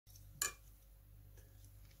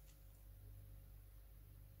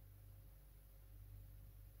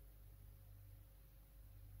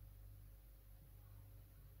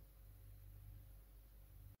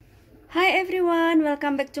Hi everyone,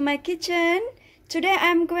 welcome back to my kitchen. Today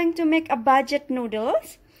I'm going to make a budget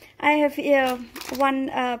noodles. I have here one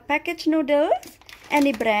package noodles,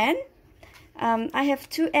 any brand. I have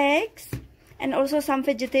 2 eggs and also some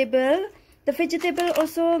vegetable. The vegetable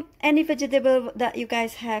also any vegetable that you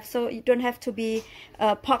guys have, so you don't have to be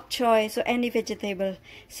pork choy, so any vegetable.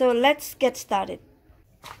 So let's get started.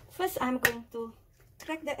 First I'm going to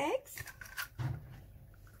crack the eggs.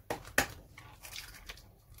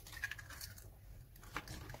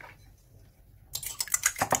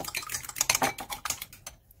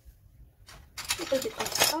 Little bit of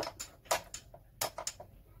salt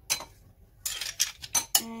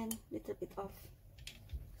and little bit of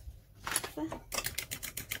pepper.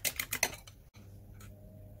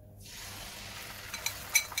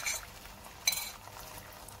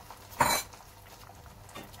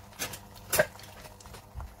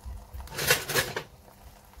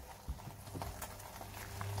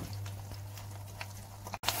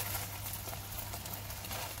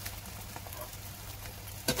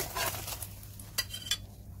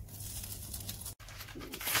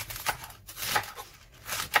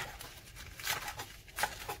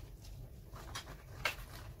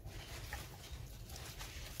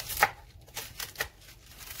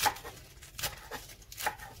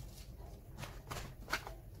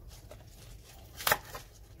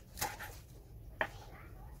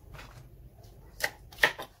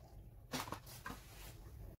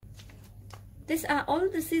 These are all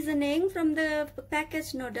the seasoning from the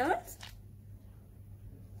packaged noodles,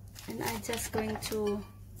 and I'm just going to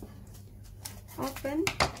open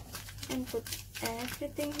and put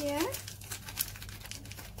everything here.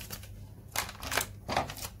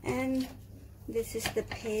 And this is the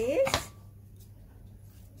paste.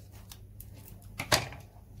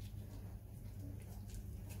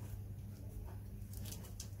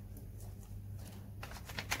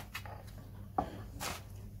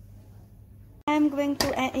 I'm going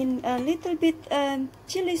to add in a little bit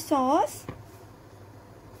chili sauce.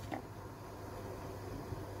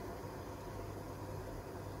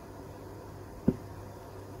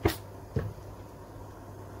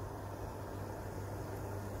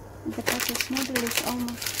 The packaged noodle is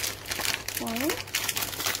almost full.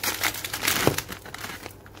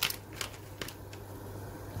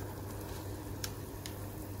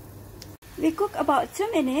 We cook about 2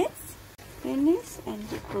 minutes. Finish and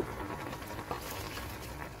we cook.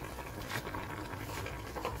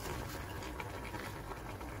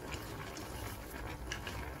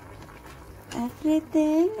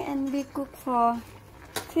 Everything, and we cook for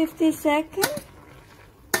 50 seconds.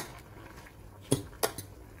 I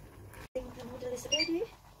think the noodle is ready.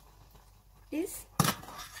 This.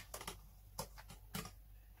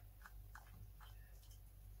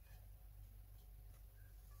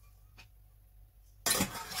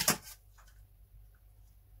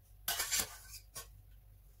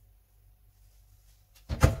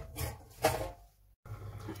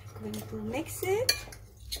 I'm going to mix it.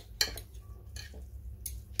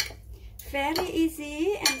 Very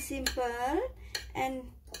easy and simple, and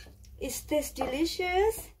it tastes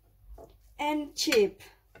delicious and cheap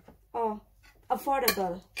or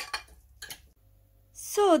affordable.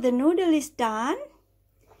 So the noodle is done.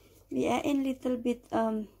 We add in little bit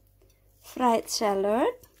fried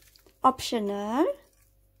salad, optional,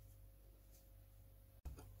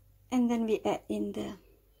 and then we add in the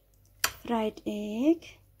fried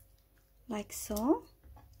egg like so.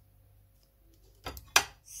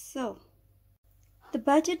 So the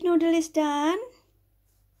budget noodle is done.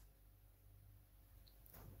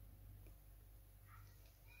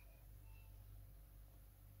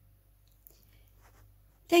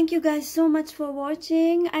 Thank you guys so much for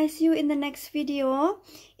watching. I see you in the next video.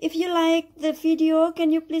 If you like the video, can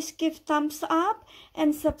you please give thumbs up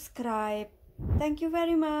and subscribe? Thank you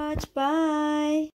very much. Bye.